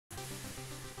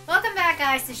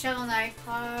guys, to Shovel Knight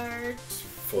Part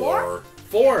 4.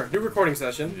 4. New recording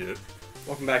session. Yeah.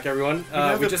 Welcome back, everyone.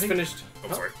 We just finished.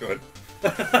 Oh, sorry. Go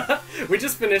ahead. We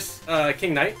just finished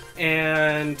King Knight,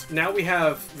 and now we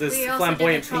have this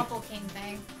flamboyant. We also did the Troupple King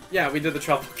thing. Yeah, we did the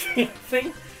Troupple King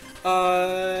thing.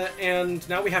 And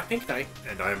now we have Pink Knight.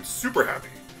 And I am super happy.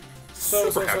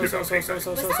 So super happy about Pink Knight.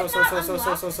 Was that not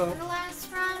unlocked for the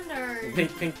last round, or?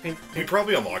 Pink. We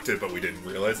probably unlocked it, but we didn't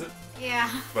realize it. Yeah.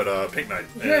 But Pink Knight.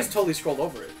 You guys totally scrolled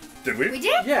over it. Did we? We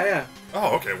did? Yeah.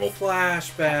 Oh, okay. Well,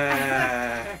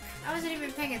 Flashback. I wasn't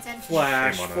even paying attention.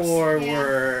 Flash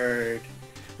forward.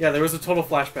 Yeah, there was a total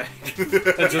flashback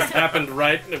that just happened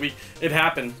right. It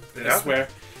happened. I swear.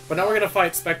 But now we're gonna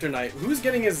fight Spectre Knight. Who's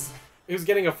getting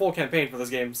a full campaign for this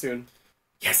game soon?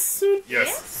 Yes. Soon.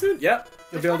 Yes. Soon. Yep.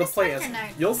 You'll be able to play as.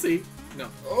 You'll see. No.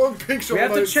 Oh, Pink Shovel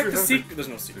Knight. We have to check the secret. There's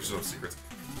no secret. There's no secrets.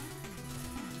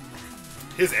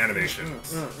 His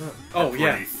animations are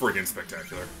pretty friggin'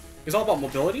 spectacular. It's all about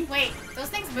mobility. Wait, those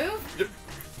things move? Yep.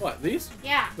 What? These?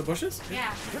 Yeah. The bushes?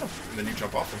 Yeah. And then you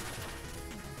jump off them.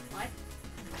 What?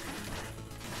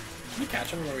 Can you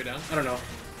catch him on the way down? I don't know.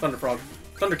 Thunder Frog.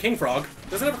 Thunder King Frog.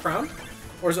 Does it have a crown?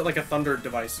 Or is it like a thunder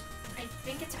device? I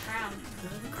think it's a crown.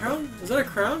 Crown? Is it a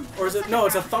crown? Or is it... No,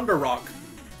 it's a thunder rock.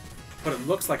 But it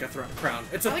looks like a crown.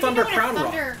 It's a thunder crown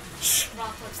rock. Shh.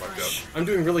 Rock looks like. Shh. I'm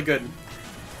doing really good.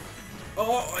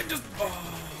 Oh,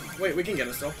 Oh. Wait, we can get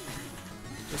it still.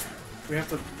 We have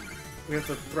to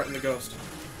threaten the ghost.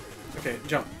 Okay,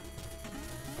 jump.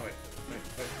 Oh,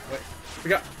 wait. We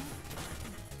got...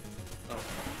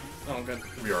 Oh, good.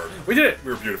 We did it!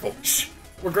 We were beautiful. Shh!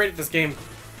 We're great at this game.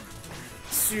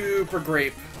 Super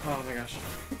grape. Oh my gosh.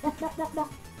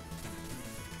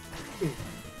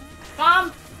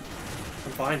 Bomb!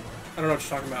 I'm fine. I don't know what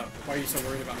you're talking about. Why are you so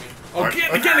worried about me? Oh,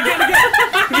 again!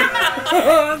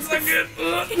 That's so good!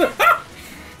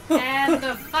 And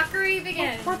the fuckery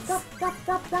begins.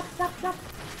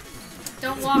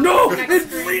 Don't walk. No!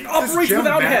 It operates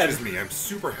without head! This gem matches me. I'm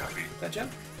super happy. That gem?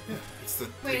 Yeah. It's the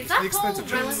Wait, is that expensive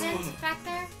pole gems. relevant back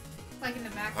there? Like in the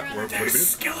background? What There's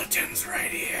skeletons right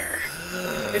here.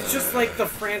 It's just like the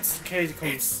France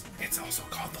catacombs. It's also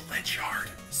called the Ledge Yard,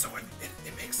 so it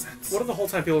makes sense. What are the whole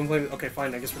time people claiming? Okay,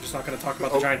 fine. I guess we're just not going to talk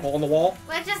about the giant hole in the wall.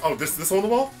 Let's just. Oh, this hole in the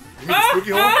wall? You mean the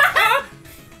spooky hole?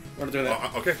 We're not doing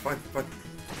that. Okay, fine.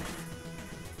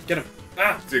 Get him.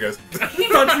 See you guys.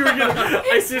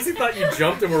 I seriously thought you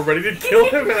jumped and were ready to kill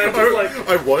him, and I was like...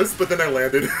 I was, but then I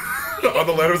landed on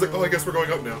the ladder. I was like, oh, I guess we're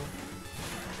going up now.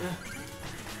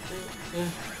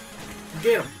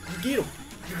 Get him.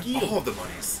 All of the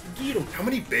monies. Get him. How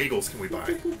many bagels can we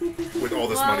buy with all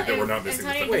this money that we're not missing?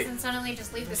 Tony doesn't suddenly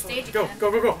just leave the stage again.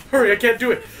 Go. Hurry, I can't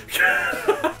do it.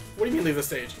 What do you mean leave the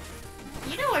stage?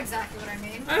 You know exactly what I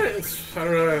mean. I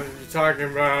don't know what you're talking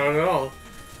about at all.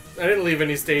 I didn't leave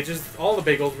any stages. All the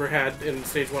bagels were had in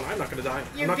stage 1. I'm not gonna die.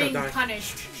 You're I'm not being gonna die.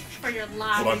 punished for your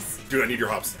lies. Hold on. Dude, I need your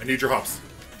hops.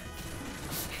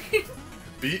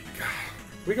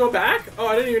 We go back? Oh,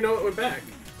 I didn't even know it went back.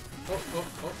 Oh.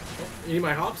 You need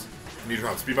my hops? I need your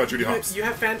hops. Be my Judy hops. You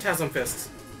have Phantasm Fists.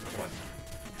 What?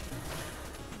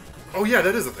 Oh yeah,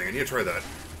 that is a thing. I need to try that.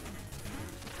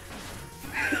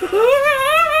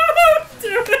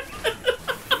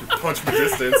 Punch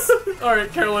resistance.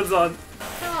 Alright, Carolyn's on.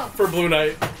 Oh. For Blue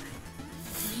Knight.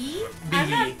 I'm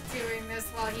not doing this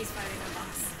while he's fighting the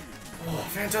boss. Oh,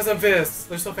 Phantasm Fists!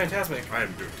 They're so phantasmic. I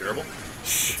am doing terrible.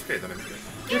 It's okay, then I'm good.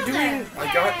 You're doing...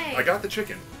 I got the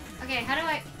chicken. Okay, how do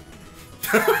I...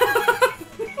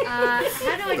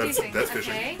 how do I do things? That's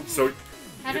fishing. Okay. So...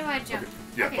 How do I jump? Okay.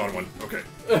 Yeah, okay. bottom one. Okay.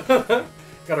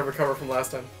 Gotta recover from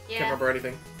last time. Yeah. Can't remember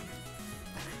anything.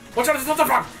 Watch out, it's not the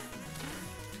frog!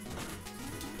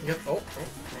 Oh.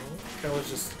 Carolyn's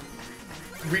just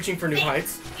reaching for new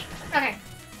heights. Okay.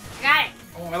 Got it.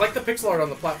 Oh, I like the pixel art on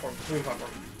the platform, the moving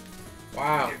platform.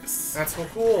 Wow. Yes. That's so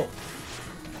cool.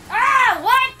 Ah,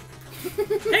 what?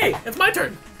 Hey, it's my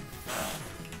turn.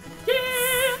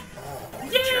 Yeah!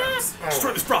 Gems. Oh.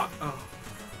 Destroy this frog! Oh.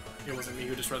 It wasn't me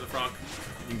who destroyed the frog.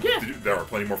 Yeah. There are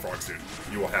plenty more frogs, dude.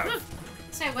 You will have.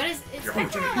 So what is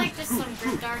Spectre like just some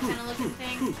grimdark kind of looking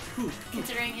thing?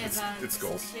 Considering his it's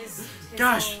skulls. His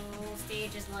Gosh. whole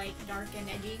stage is like dark and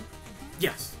edgy.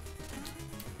 Yes.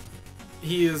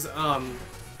 He is a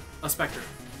specter.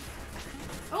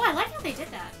 Oh, I like how they did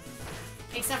that.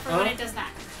 Except for when it does that.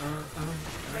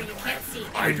 Where you can't see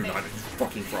anything. I do not.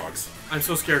 Fucking frogs. I'm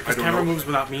so scared because camera moves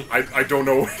without me. I don't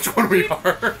know which one we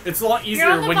are. It's a lot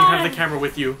easier when you have the camera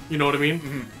with you. You know what I mean?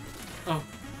 Mm-hmm. Oh.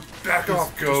 Back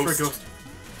off, ghost. Ghost.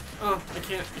 Oh, I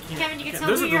can't. Kevin, you can tell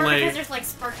there's me a delay. because there's like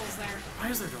sparkles there. Why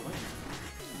is there delay?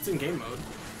 It's in game mode.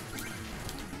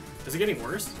 Is it getting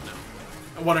worse? No.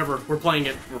 Whatever, we're playing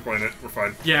it. We're playing it. We're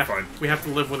fine. Yeah, We're fine. we have to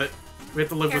live with it. We have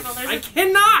to live Careful, with. there's I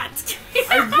cannot.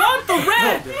 I want the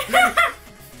red.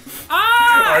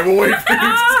 I will wait for you.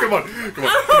 Just come on. Come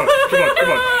on. Come on. Come on. Come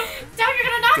on. Dad,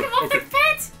 you're gonna knock Go, him off okay. the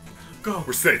pit! Go.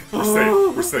 We're safe. We're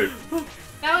safe. We're safe.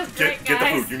 That was great, Get the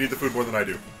guys. food. You need the food more than I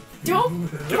do. Don't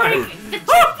Get the break food. the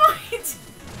checkpoint!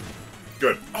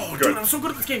 Good. Oh, Good. dude, I'm so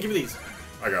good at this game. Give me these.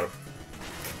 I got him.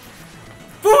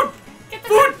 Food. Get the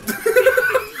Food.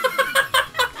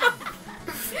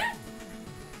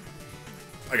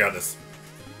 I got this.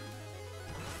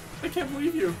 I can't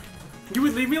believe you. You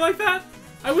would leave me like that?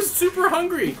 I was super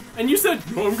hungry, and you said,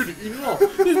 "No, I'm gonna eat it all.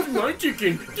 This is my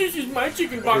chicken. This is my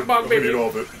chicken, bok bok, I'm baby." gonna eat all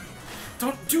of it.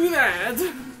 Don't do that.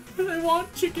 I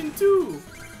want chicken too.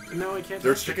 And now I can't.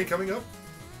 There's chicken coming up.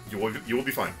 You will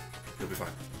be fine. You'll be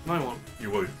fine. No, I won't. You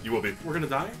will be. We're gonna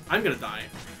die? I'm gonna die.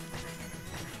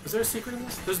 Is there a secret in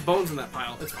this? There's bones in that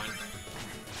pile. It's fine.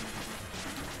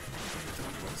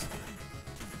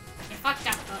 You fucked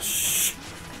up, bud. Shh.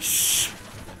 Shh.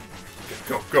 Okay,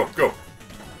 go, go, go.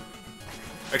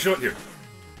 Actually, what? Here.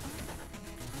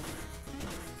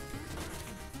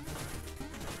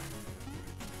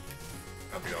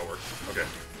 I don't think that'll work. Okay.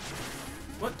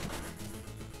 What?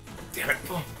 Damn it.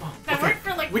 Oh, That okay. worked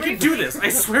for like We can briefly. do this. I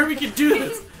swear we can do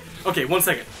this. Okay, 1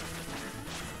 second.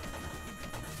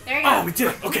 There you go. Oh, we did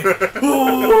it. Okay.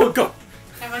 Oh, go.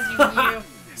 That wasn't even you.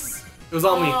 It was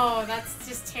all me. Oh, that's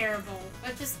just terrible.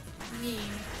 That's just mean.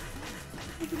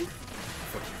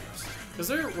 Is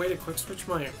there a way to quick switch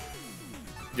my...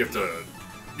 You have to.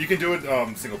 You can do it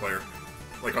single player,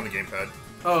 like on the gamepad.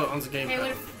 Oh, on the game. Hey,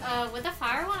 would the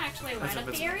fire one actually light up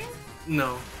the area?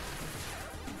 No,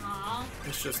 Aww.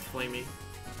 it's just flamey.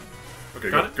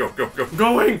 Okay, Got go, it? go, go, go.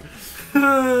 Going!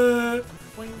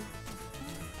 Boing.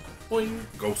 Boing.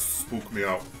 Go spook me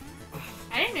out.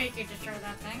 I didn't know you could destroy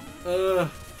that thing. Oh,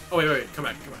 wait. Come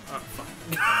back. Oh, fuck.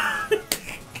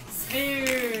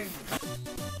 Smooth.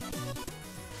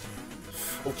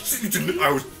 Oh, shit,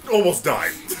 I was almost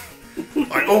died.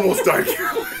 I almost died.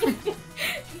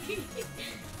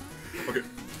 Okay,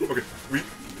 okay.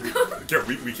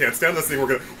 We can't stand this thing.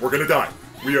 We're gonna die.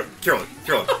 We are Carolyn.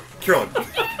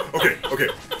 Okay.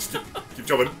 Just keep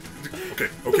jumping. Okay.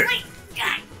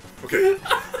 Okay.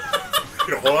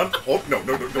 You know, hold on. No.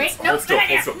 Wait, hold no, still. good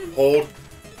idea.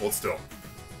 Hold still.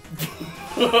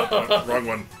 Wrong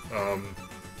one.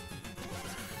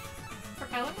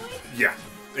 Propeller blade? Yeah.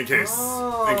 In case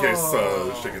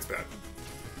shit gets bad.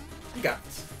 You got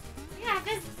this. Yeah,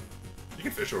 this. You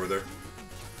can fish over there.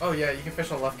 Oh, yeah, you can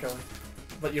fish on the left, Kelly.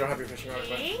 But you don't have your fishing rod.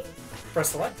 Okay. Press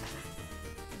select.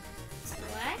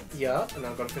 Select. Yeah, and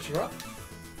now go to fishing rod.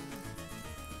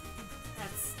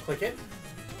 That's Click it.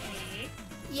 A.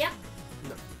 Yep.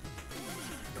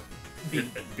 B.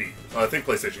 B. I think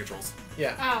PlayStation controls.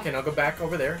 Yeah. Oh. Okay, now go back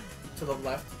over there to the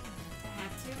left. I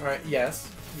have to. Alright, yes.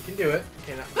 You can do it.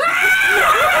 Okay, now.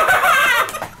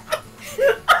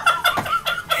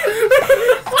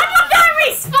 When did that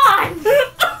respawn?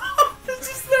 It's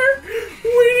just there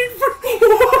waiting for.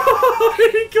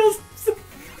 He kills.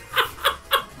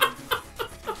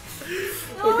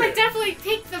 Oh, Okay. I definitely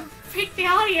picked the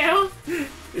audio.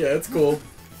 Yeah, it's cool.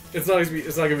 It's not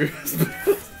gonna be.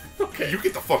 Okay. You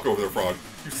get the fuck over there, frog.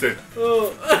 You said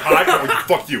Oh. hi. Oh,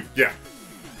 fuck you. Yeah.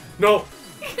 No.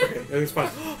 Okay, everything's fine.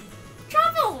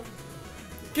 Trouble.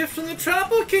 Gift from the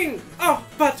Trouble King! Oh,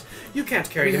 but you can't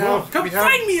carry We them all. have- Come we have-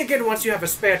 find me again once you have a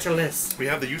spare chalice. We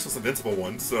have the useless invincible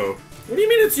one, so What do you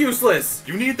mean it's useless?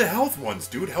 you need the health ones,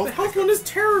 dude. The health one is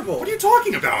terrible. What are you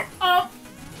talking about? Oh.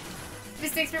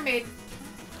 Mistakes were made.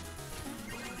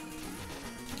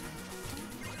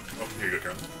 Oh, here you go,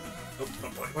 Karen. Oh,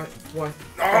 I'm playing. Why?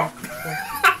 Oh.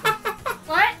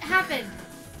 What happened?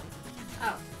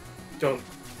 Oh, Don't.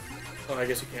 Oh, I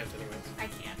guess you can't anyways. I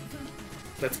can't.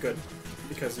 That's good.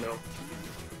 Because no.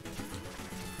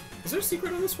 Is there a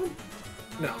secret on this one?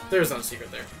 No, there's not a secret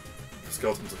there. The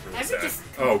skeletons are I really would sad. just.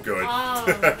 Oh, good. Oh,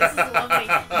 this is lovely.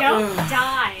 Don't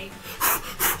die.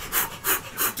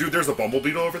 Dude, there's a bumble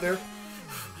beetle over there.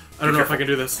 I don't know if careful. I can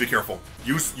do this. Be careful.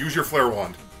 Use your flare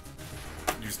wand.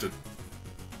 Used it.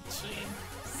 Cheating.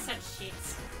 Such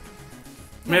cheats.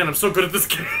 Man, I'm so good at this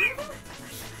game.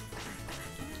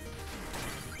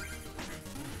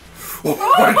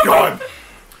 Oh my god!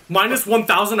 Minus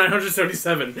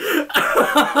 1,977. Wait,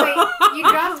 you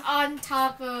dropped on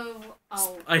top of.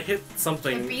 Oh. I hit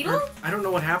something. The beetle? I don't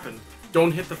know what happened.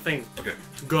 Don't hit the thing. Okay.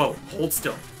 Go. Hold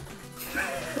still.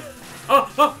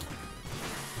 Oh!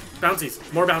 Bouncies.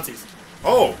 More bouncies.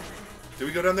 Oh! Did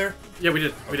we go down there? Yeah, we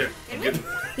did. We did. Did we?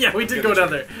 Yeah, we did Get go the down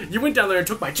there. You went down there and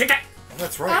took my chicken. Oh,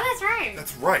 that's Oh, right. that's right.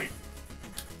 That's right.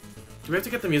 Do we have to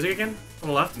get the music again? On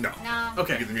the left? No. No.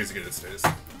 Okay. You get the music in its status.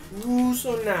 Ooh,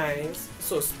 so nice.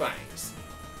 So spice.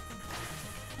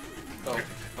 Oh.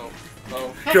 Oh.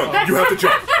 Oh. Carolyn, you have to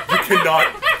jump. You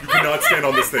cannot stand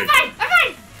on this thing. I'm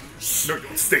fine! No,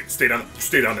 stay down.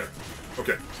 Stay down there.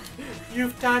 Okay.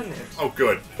 You've done it. Oh,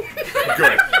 good.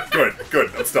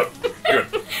 Good. I'm stuck. Good.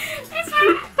 It's fine!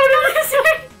 Look this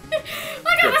way!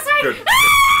 Look at this way! Good.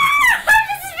 Ah!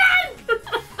 This is fun!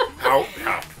 How?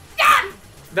 Ah!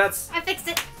 That's... I fixed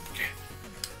it.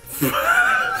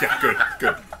 Yeah,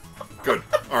 good.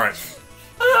 Alright.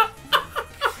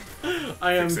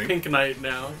 I am Fixing. Pink Knight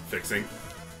now. Fixing.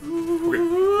 Okay.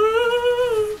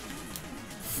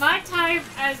 My time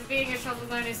as being a Shovel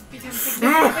Knight has become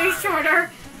significantly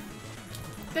shorter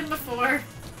than before.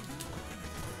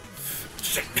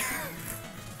 Shit.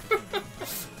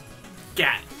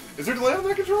 Got it. Is there delay on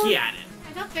that controller? Got it.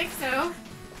 I don't think so.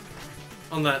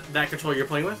 On that controller you're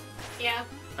playing with? Yeah.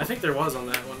 I think there was on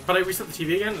that one. But I reset the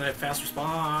TV again and I have fast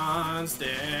response.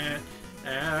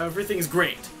 Everything's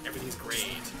great. Everything's great.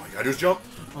 All you gotta do is jump.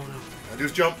 Oh no. All you gotta do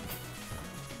is jump.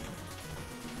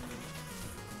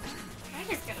 I'm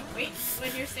just gonna wait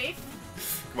when you're safe.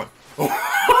 Come on. Oh,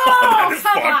 That is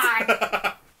come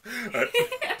fucked.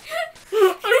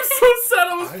 I'm so sad I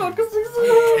was I'm focusing so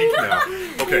Pink now.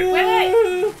 Okay,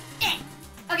 Wait.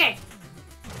 Okay.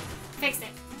 Fixed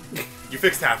it. you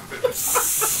fixed half of it.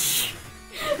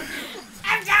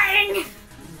 I'm dying!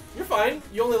 You're fine.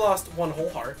 You only lost one whole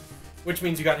heart, which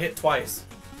means you got hit twice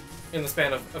in the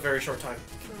span of a very short time.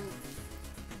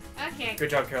 Okay. Good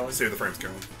job, Carolyn. Save the frames,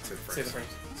 Carolyn. Save the frames. Save the frames.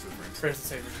 Save the frames. Frames and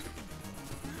savers.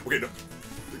 Okay, no.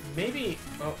 Maybe.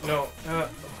 Oh no.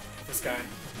 This guy.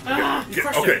 Ah. You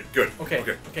crushed Okay, it. good. Okay.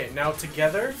 Okay. Now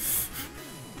together.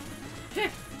 Okay.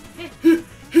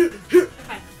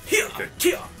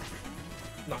 Okay.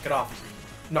 Knock it off.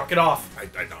 Knock it off. I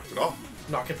knocked it off.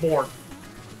 Knock it more.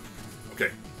 Okay.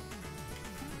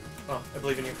 Oh, I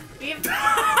believe in you. We have...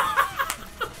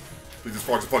 Please, this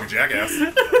frog's a fucking jackass.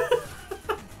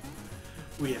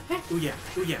 Ooh yeah. Ooh yeah.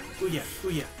 Ooh yeah. Ooh yeah. Ooh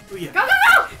yeah. Ooh yeah. Go!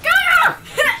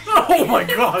 Oh my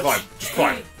gosh. Climb. Just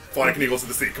climb. Fly like an eagle to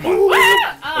the sea. Come on.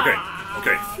 Okay.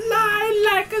 Okay.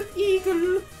 Fly like an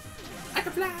eagle. I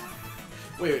can fly.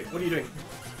 Wait. What are you doing?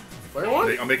 Flare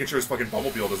one? I'm making sure this fucking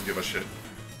Bumblebeetle doesn't give a shit.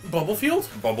 Bumblefield?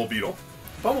 Bumblebeetle.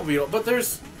 Bumblebeetle. But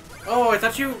there's... Oh, I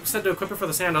thought you said to equip it for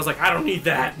the sand. I was like, I don't need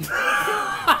that.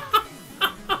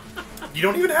 You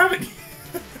don't even have it.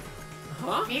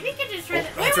 Huh? Maybe you could just try the...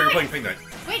 That's why you're playing Pink Knight.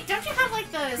 Wait, don't you have,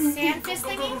 like, the sand fist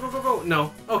thingy? Go.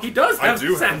 No. Oh, he does have I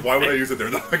do sand. have. Why would I use it there?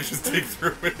 Though I can just dig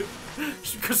through it.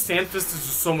 Because Sandfist is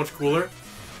just so much cooler.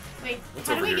 Wait, What's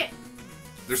how do over we here? get...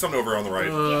 There's something over on the right.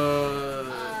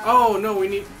 Oh, no, we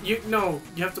need... No,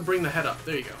 you have to bring the head up.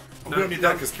 There you go. We don't need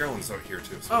that because Carolyn's out here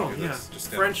too. So we Oh, can do yeah. this. Just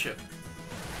stand. Friendship.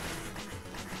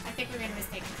 I think we made a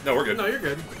mistake. No, we're good. No, you're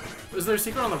good. Is there a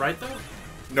secret on the right, though?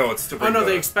 No, it's to Oh, bring no, the...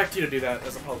 they expect you to do that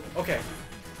as a puzzle. Okay.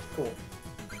 Cool.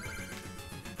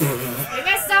 We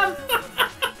missed some!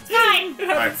 It's fine! It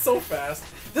happened so fast.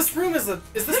 This room is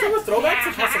this room a throwback to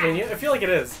Castlevania? I feel like it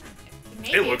is.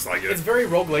 Maybe. It looks like it. It's very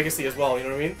Rogue Legacy as well, you know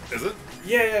what I mean? Is it?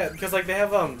 Yeah, because like they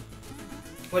have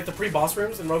like the pre-boss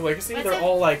rooms in Rogue Legacy, What's they're it?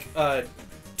 all like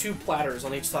 2 platters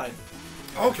on each side.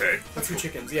 Okay. That's 2 cool.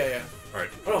 chickens, yeah. Alright.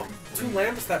 Oh no, 2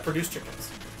 lamps that produce chickens.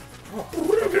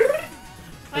 Okay.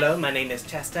 Hello, my name is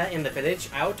Chester. In the village,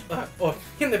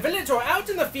 in the village or out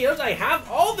in the field, I have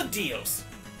all the deals.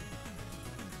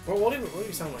 Well, what do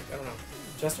you sound like? I don't know.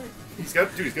 Chester? He's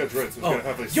got dreads, so he's Oh, gonna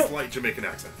have a yo. slight Jamaican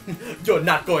accent. You're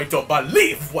not going to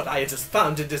believe what I just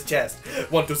found in this chest.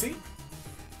 Want to see?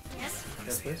 Yes?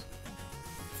 Yes, please.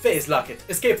 Phase Locket.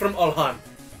 Escape from Olhan.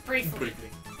 Briefly.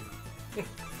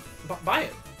 Buy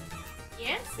it.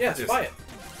 Yes? Yes, Yes. buy it.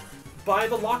 Buy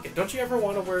the locket. Don't you ever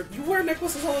want to wear... You wear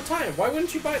necklaces all the time. Why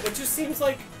wouldn't you buy it? That just seems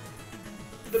like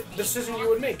the decision you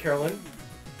would make, Carolyn.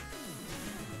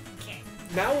 Okay.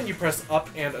 Now when you press up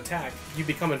and attack, you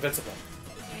become invincible.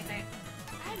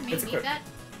 I may It's need equipped. that.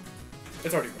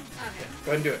 It's already equipped. Okay. Yeah,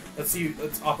 go ahead and do it. Let's see.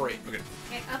 Let's operate. Okay.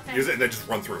 Okay, up and... Use it and then just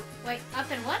run through. Wait, up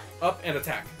and what? Up and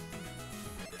attack.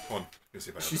 Hold on. Let's see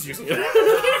if I have She's it. using it.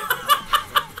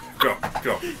 Go.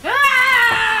 Go.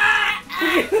 Ah!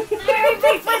 Very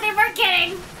briefly, they weren't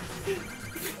kidding!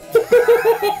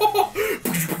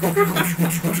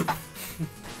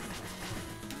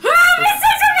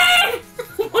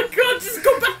 Oh my god, just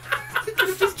go back!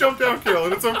 Just jump down,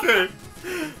 Carolyn. It's okay.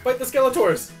 Fight the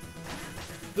Skeletors.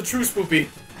 The true spoopy.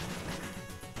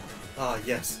 Ah,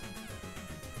 yes.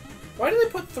 Why do they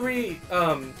put 3,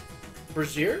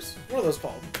 braziers? What are those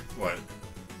called? What?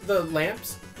 The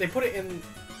lamps? They put it in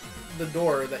the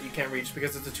door that you can't reach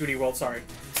because it's a 2D world. Sorry.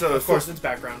 So Of course, it's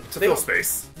background. to fill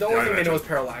space. The only Yeah, I thing they know imagine. is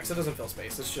parallax. It doesn't fill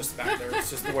space. It's just back there. It's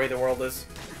just the way the world is.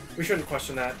 We shouldn't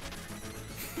question that.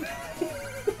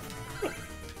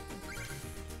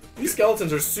 These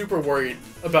skeletons are super worried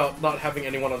about not having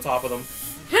anyone on top of them.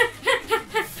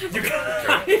 You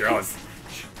Carolyn. guys,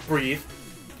 breathe.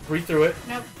 Breathe through it.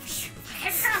 Nope.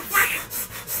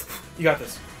 You got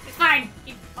this. It's fine.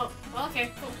 Oh, well,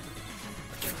 okay, cool.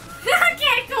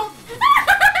 Okay, cool.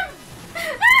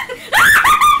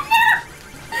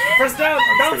 Press down.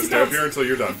 I'm Bounce, gonna stay up here bounce. until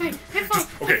you're done. High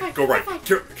five, Okay, high five, go right. high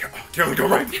five. Carolyn, go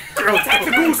right. Carolyn, Attack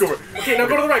the boost. Go right. Okay, now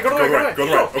go to the right. Go to the right. Go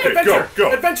to the right. Okay, Adventure.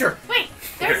 go. Adventure. Wait,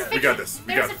 there's Okay, a fishing, we got this.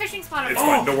 We there's got a fishing spot over It's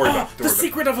there. fine. Don't worry about it. Don't The worry about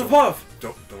secret of above. it.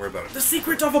 Don't worry about it. The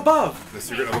secret of above. The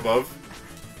secret of above.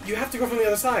 You have to go from the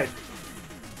other side.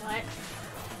 What?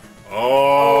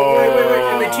 Oh. Wait.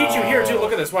 And they teach you here too.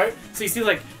 Look at this, right? So you see,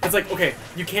 like, it's like, okay,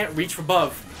 you can't reach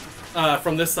above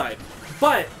from this side,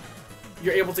 but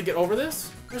you're able to get over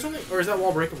this or something, or is that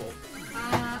wall breakable?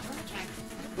 Let me check.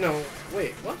 No.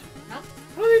 Wait. What? Nope.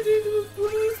 How do they do this?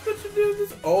 What are they supposed to do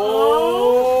this?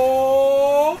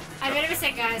 Oh. I made a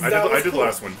mistake, guys. I That was did the cool.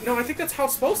 last one. No, I think that's how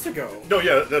it's supposed to go. No,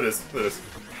 yeah, that is.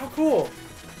 How cool.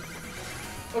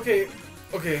 Okay.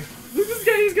 This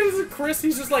guy, he's got Chris,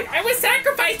 he's just like, I was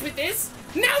sacrificed with this!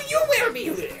 Now you will be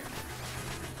there!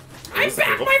 I'm Is this a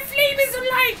back! table? My flame is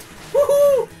alight!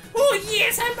 Woohoo! Oh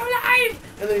yes, I'm alive!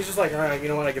 And then he's just like, alright, you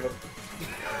know what, I give up.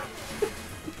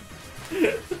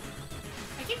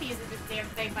 I keep using this damn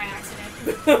thing by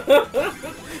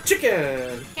accident.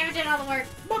 Chicken! Kevin did all the work.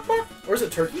 Bark, bark. Or is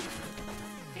it turkey?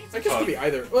 I guess it could be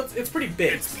either. Well, it's pretty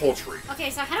big. It's poultry. Okay,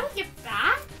 so how do we get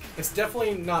back? It's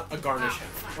definitely not a garnish hen.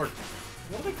 fuck. Or,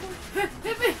 what do they call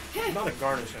it? Not a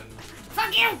garnish hen.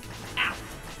 Fuck you! Ow.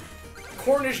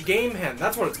 Cornish game hen,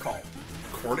 that's what it's called.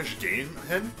 Cornish game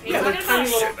hen? Are you Yeah, they're talking tiny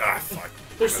about- little... Shit. Ah, fuck.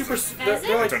 They're That's super... it. They're, Is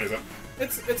they're it? like... Tiny as that.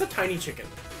 It's a tiny chicken.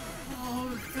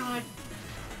 Oh, God.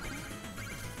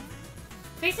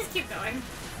 Faces keep going.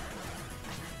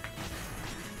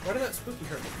 Why did that spooky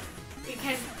hurt me?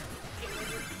 Because...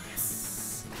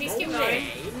 Please keep going.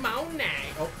 Monet.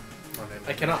 Oh,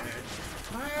 I cannot.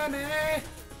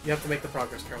 You have to make the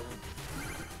progress, Caroline.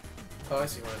 Oh, I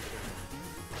see what I'm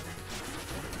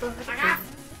Fuck off.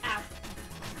 Ow.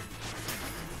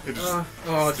 It just doing.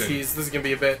 Oh, sting. jeez, this is gonna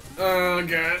be a bit. Oh,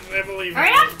 God, I believe Hurry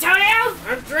it. up, Tonio!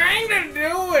 I'm trying to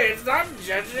do it. Stop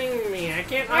judging me. I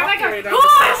can't Oh my God. operate under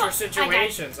Oh! pressure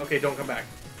situations. Okay, don't come back.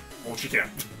 Well, she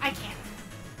can't. I can't.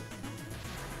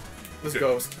 This Okay.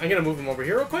 ghost. I'm gonna move him over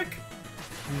here real quick.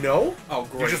 No? Oh,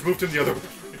 great. You just moved him the other way.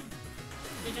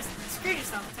 You just screwed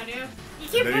yourself, Tonio. You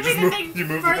keep then you moving just the move- thing you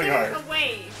move the thing further higher.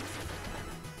 away.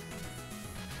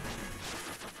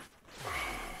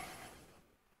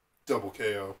 Double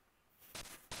KO.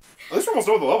 At least we're almost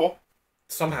done with the level.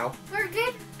 Somehow. We're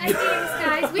good at games,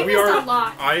 guys. We We missed are. a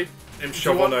lot. I am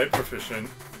Shovel want- Knight proficient.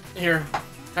 Here,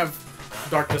 have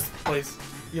darkness, please.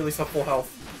 You at least have full health.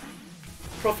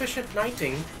 Proficient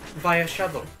knighting via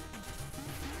shovel.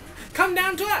 Come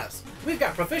down to us. We've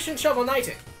got proficient shovel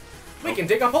knighting. We can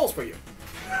dig up holes for you.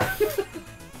 The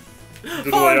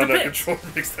Fall delay into on that pits.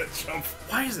 controller makes that jump.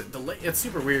 Why is it delay? It's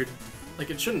super weird. Like,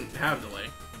 it shouldn't have delay.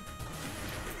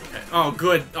 Okay. Oh,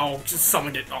 good. Oh, just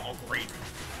summoned it. Oh, great.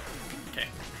 Okay.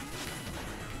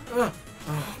 Oh,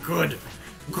 good.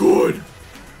 Good.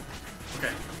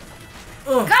 Okay.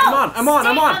 Go! I'm on.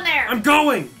 Stay on there. I'm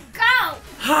going. Go!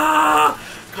 Ha!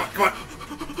 Come on.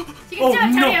 You can Oh, do it,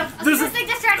 no. Tonio. There's This a big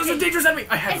distraction. There's a dangerous enemy.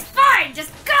 I have It's fine.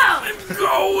 Just go. I'm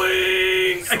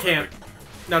going. I So can't. epic.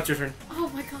 Now it's your turn. Oh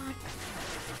my God.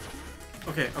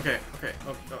 Okay.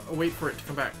 Wait for it to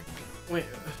come back. Wait.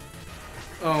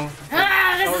 Oh.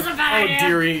 Ah, this is a bad idea. Oh,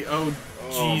 dearie. Oh,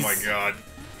 jeez. Oh my god.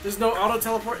 There's no auto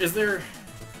teleport. Is there?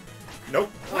 Nope.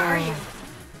 Where are you?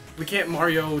 We can't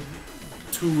Mario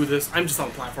to this. I'm just on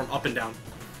the platform, up and down.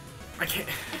 I can't.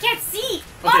 I can't see.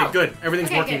 Okay, Whoa. good. Everything's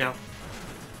Okay, working good. now.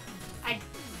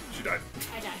 She died.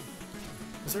 I died.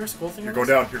 Is there a skull thing? You're on going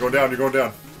this? down. You're going down. You're going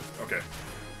down. Okay.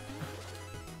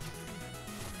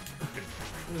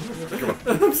 Come on.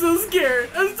 I'm so scared.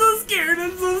 I'm so scared.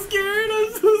 I'm so scared.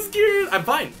 I'm so scared. I'm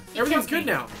fine. You Everything's killed good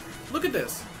me. now. Look at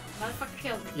this. Motherfucker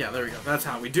killed me. Yeah, there we go. That's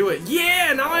how we do it.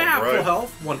 Yeah, now I have Alright. full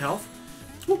health. 1 health.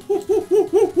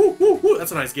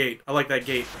 That's a nice gate. I like that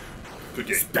gate. Good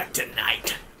game. Spectre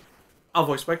Knight. I'll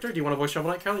voice Spectre. Do you want to voice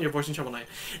Shovel Knight, Carolyn? You're voicing Shovel Knight.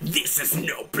 This is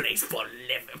no place for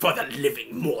the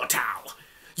living mortal.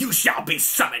 You shall be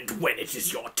summoned when it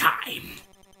is your time.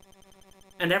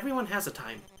 And everyone has a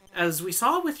time, as we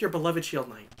saw with your beloved Shield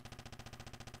Knight.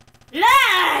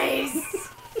 Lies!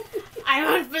 I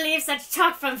won't believe such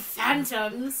talk from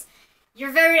phantoms.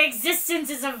 Your very existence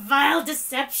is a vile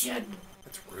deception.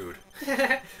 That's rude.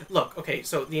 Look, okay,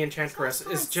 so the Enchantress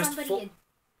is just full...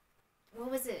 What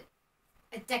was it?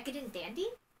 A decadent dandy?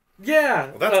 Yeah!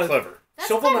 Well, that's clever. That's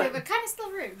Shovel clever, Knight. but kind of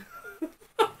still rude.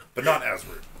 But not as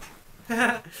rude.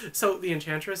 So the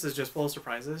Enchantress is just full of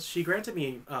surprises. She granted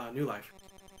me new life.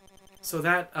 So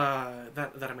that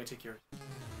I might take yours.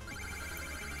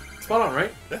 Spot on,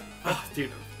 right? Yeah. Oh,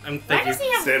 dude, Why thank you. does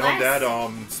he have Stay at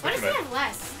home, less? Dad. Why does he have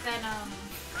less than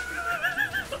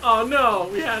Oh no,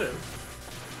 we had him.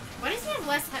 Why does he have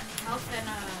less health than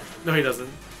No, he doesn't.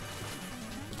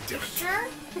 Damn it. Sure?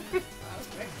 That was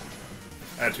quick.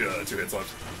 I had two hits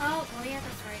left. Oh, well, yeah,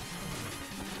 that's right.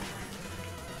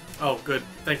 Oh, good.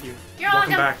 Thank you. You're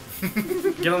Welcome back.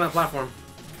 welcome. Get on that platform.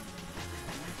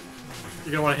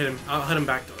 You're gonna want to hit him. I'll hit him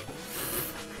back.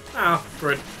 Oh,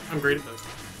 good. I'm great at this.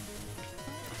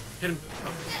 Hit him.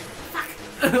 Fuck.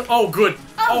 Oh, oh good.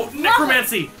 Oh, Oh,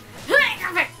 necromancy.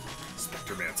 Perfect.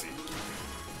 Spectromancy.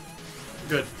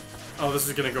 Good. Oh, this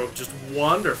is gonna go just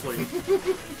wonderfully.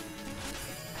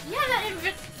 Yeah, that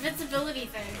invincibility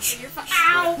thing. So you're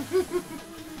Ow!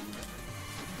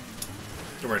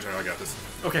 Don't worry, Tony, I got this.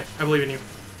 Okay, I believe in you.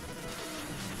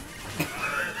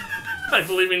 I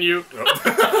believe in you.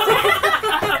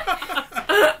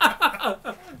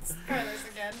 Carlos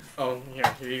again. Oh,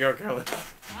 here you go, Carolyn.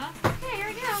 Huh? Okay, here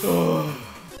we go.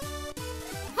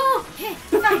 Oh, hey,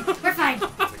 we're fine. We're fine.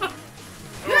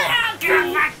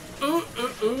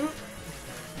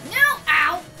 No,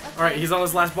 ow. All right, he's on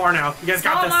his last bar now. You guys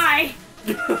got So this. am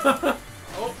I.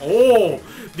 Oh,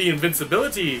 the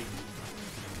invincibility.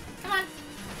 Come on.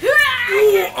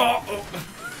 Ooh,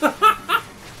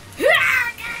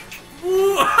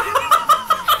 Ooh.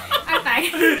 I'm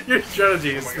fine. Your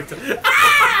strategy is...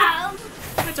 Ow!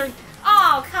 My turn.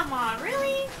 Oh, come on,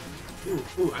 really?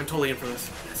 Ooh, I'm totally in for this.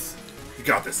 Yes. You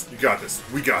got this. You got this.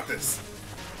 We got this.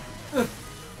 Oh,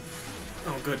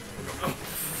 good.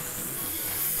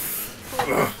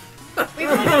 Ugh. We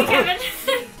were looking at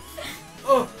Kevin.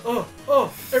 Oh,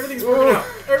 everything's working out.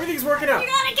 Everything's working out. You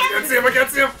got it, I can't Kevin. see him. I can't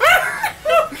see him.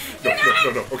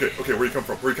 No. Okay. Where you come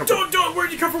from? Where you come from? Don't.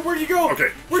 Where'd you come from? Where'd you go?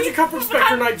 Okay. Where'd you come from,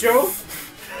 Spectre Knight Joe?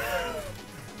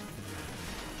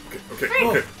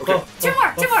 Okay. Two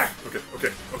more.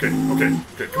 Okay.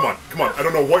 Come on. I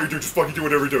don't know what you're doing. Just fucking do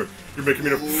whatever you're doing. You're making me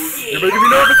nervous.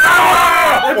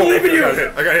 Ah! I believe in you. I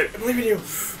got hit. I believe in you.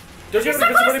 Don't you have an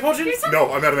invincibility potion?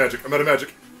 No, I'm out of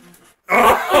magic.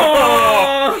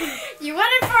 Oh. You went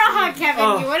in for a hug, Kevin.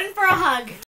 Oh. You went in for a hug.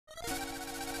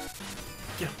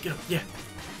 Get him. Yeah.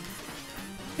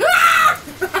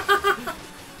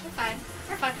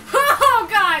 We're fine. Oh,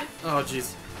 God. Oh,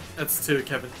 jeez. That's two,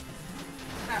 Kevin.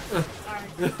 Oh, sorry.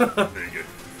 Very good.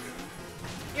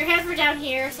 Your hands were down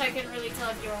here, so I couldn't really tell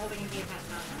if you were holding a game pad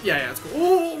or not. Yeah, it's cool.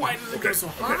 Oh, why did it go so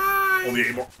high? Only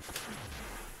 8 more.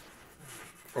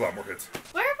 A lot more hits.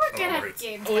 We're good at right.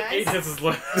 games, Only guys. 8 hits is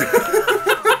left.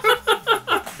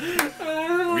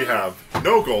 We have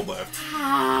no gold left.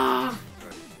 Ah,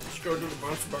 Let's go to the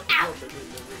monster bar.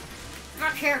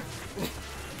 up here.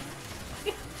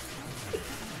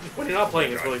 When you're not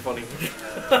playing, it's really funny.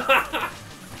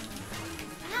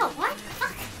 Ow, what?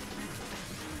 Fuck.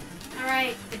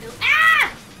 Alright.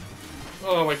 Ah!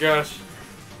 Oh my gosh.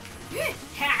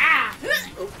 Ha!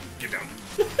 Get down.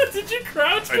 Did you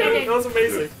crouch? I did. That was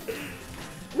amazing.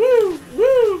 Woo!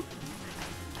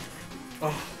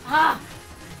 Oh. Ah!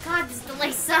 God, this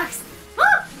delay sucks.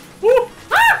 Ah! Woo!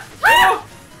 Ah! Ah!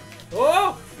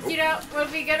 Oh! You know what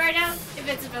would be good right now?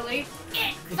 Invincibility.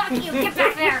 Fuck you, get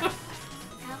back there!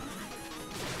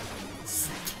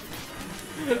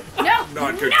 No!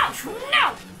 Not good.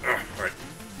 No! Alright.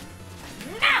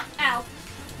 No! Ow!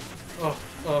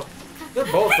 Oh. They're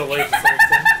both delayed.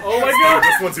 Oh my god!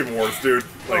 This one's even worse, dude.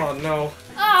 Like, Oh no.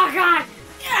 Oh god!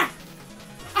 Yeah.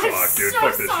 I'm fuck, dude. so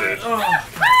Fuck this sorry. shit. Oh.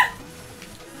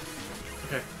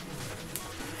 Okay.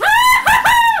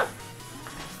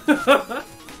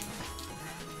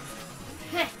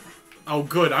 Oh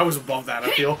good, I was above that,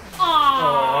 I feel.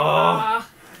 Aww.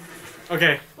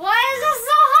 Okay, Why is this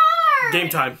so hard? game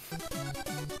time.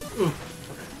 Ooh.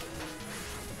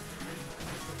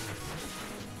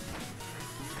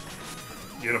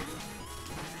 Get him.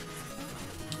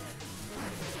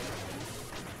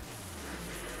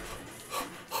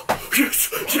 Yes!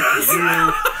 Yes!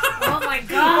 Oh my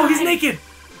god. Oh, he's naked!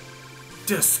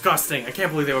 Disgusting. I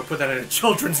can't believe they would put that in a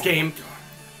children's game.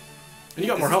 And you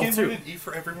got more health, too. E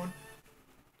for everyone?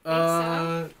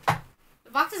 Uh,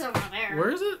 The box is over there.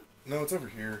 where is it? No, it's over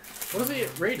here. What is it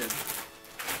rated?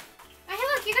 Hey,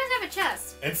 look, you guys have a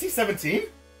chest. NC-17?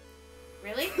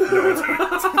 Really? No,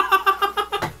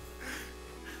 it's 8.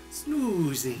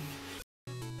 Snoozing.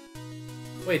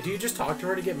 Wait, do you just talk to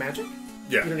her to get magic?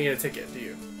 Yeah. You don't need a ticket, do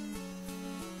you?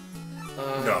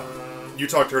 No. You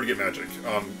talk to her to get magic.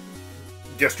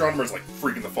 Gastronomer's like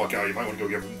freaking the fuck out. You might want to go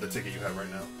give him the ticket you have right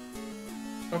now.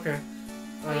 Okay.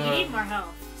 Well, you need more help.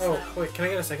 Oh, so. wait, can I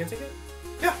get a second ticket?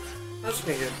 Yeah. I'm just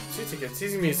gonna get 2 tickets.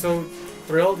 He's gonna be so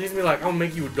thrilled. He's gonna be like, I'm gonna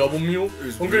make you a double meal.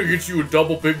 I'm gonna get you a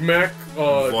double Big Mac.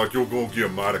 Like, you'll go get a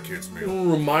Mighty Kids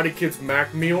meal. A Mighty Kids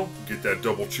Mac meal. Get that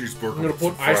double cheeseburger. I'm gonna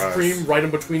put ice cream right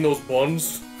in between those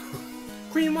buns.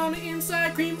 Cream on the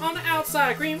inside, cream on the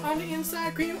outside, cream on the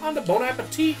inside, cream on the bon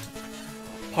appetit.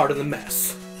 Part of the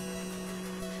mess.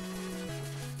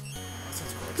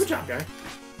 Good job, guy.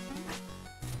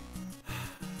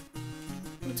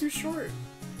 I'm too short.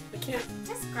 I can't.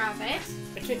 Just grab it.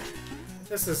 I can't.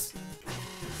 This is.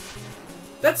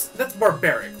 That's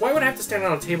barbaric. Why would I have to stand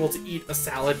on a table to eat a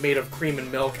salad made of cream and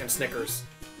milk and Snickers?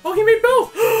 Oh, he made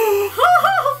both!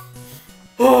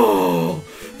 Oh,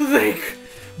 thank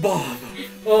Bob.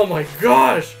 Oh my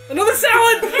gosh! Another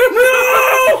salad!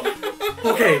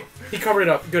 No! Okay, he covered it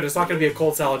up. Good, it's not gonna be a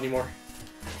cold salad anymore.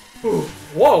 Ooh.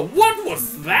 Whoa, what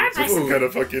was that? Some kind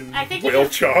of fucking I think whale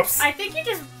chops. I think you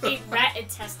just ate rat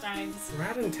intestines.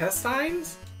 Rat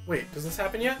intestines? Wait, does this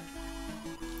happen yet?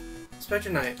 Spectre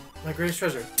Knight, my greatest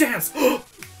treasure. Dance! Is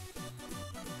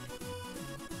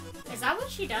that what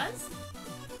she does?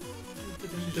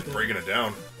 Just breaking it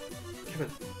down. Kevin.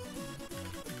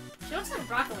 She looks like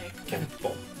broccoli. Bum,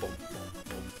 bum, bum,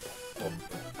 bum, bum,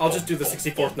 I'll just do the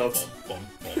 64th notes. bum,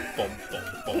 bum, bum,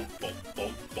 bum, bum, bum,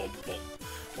 bum, bum, bum,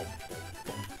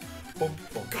 bum,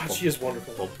 bum, God, bum, she is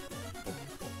wonderful. bum, bum,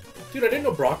 bum. Dude, I didn't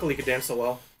know broccoli could dance so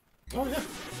well. Oh yeah.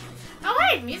 Oh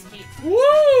wait, music beat. Woo!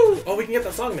 Oh, we can get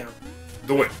that song now.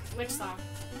 The win. Which song?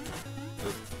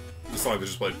 The song that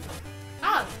just played.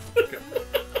 Oh.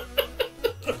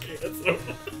 Okay, that's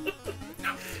over.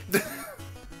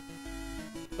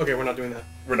 Okay, we're not doing that.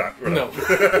 We're not. No.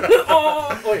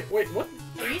 Oh, wait, what?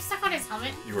 Are you stuck on his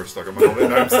helmet? You are stuck on my helmet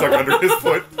and I'm stuck under his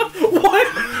foot. What?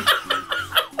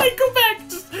 I go back.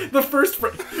 Just the first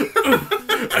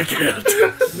I can't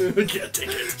take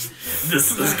it.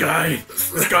 This guy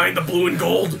in the blue and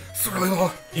gold. Surly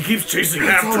Law. He keeps chasing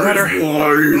It's after all her.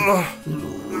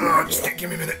 right. Just give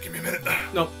me a minute. Give me a minute.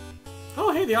 No.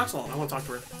 Oh, hey, the Oxalot. I want to talk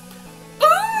to her.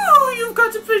 Oh, you've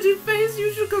got a pretty face.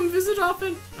 You should come visit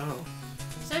often. Oh.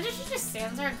 So did she just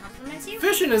stand there and compliments you?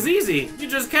 Fishing is easy. You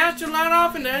just cast your line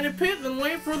off into any pit, then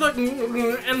wait for the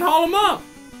and haul them up.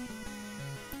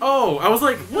 Oh, I was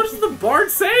like, what is the bard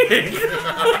saying?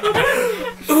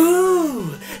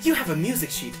 Ooh, you have a music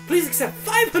sheet. Please accept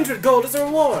 500 gold as a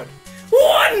reward.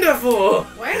 Wonderful!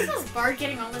 Where is this bard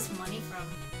getting all this money from?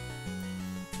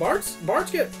 Bards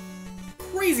get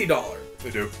crazy dollar.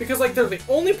 They do. Because, like, they're the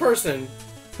only person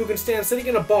who can stand sitting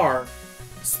in a bar,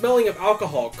 smelling of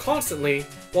alcohol constantly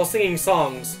while singing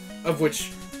songs of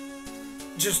which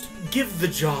just give the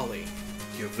jolly.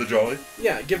 Give the jolly?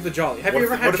 Yeah, give the jolly. Have What you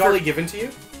if- ever what had if jolly you're- given to you?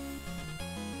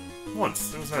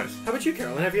 Once. It was nice. How about you,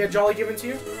 Carolyn? Have you had jolly given to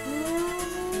you?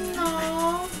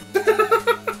 No.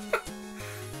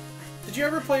 Did you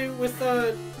ever play with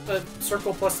a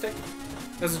circle plus stick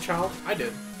as a child? I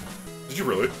did. Did you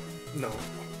really? No.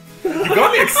 You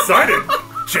got me excited,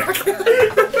 Jack.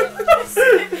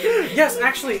 Yes,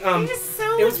 actually, You're just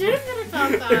so it was- legitimate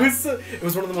about that. it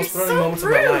was one of the most You're thrilling so moments of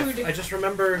my life. rude. I just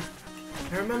remember.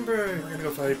 We're gonna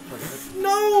go fight.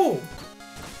 No.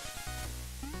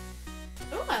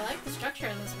 Oh, I like the structure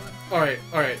of this one.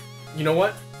 All right. You know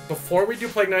what? Before we do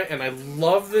Plague Knight, and I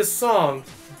love this song,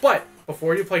 but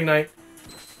before we do Plague Knight,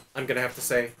 I'm gonna have to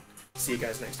say, see you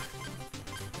guys next time.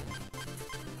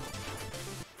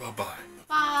 Bye-bye.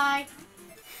 Bye.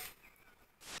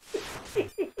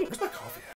 Where's my coffee at?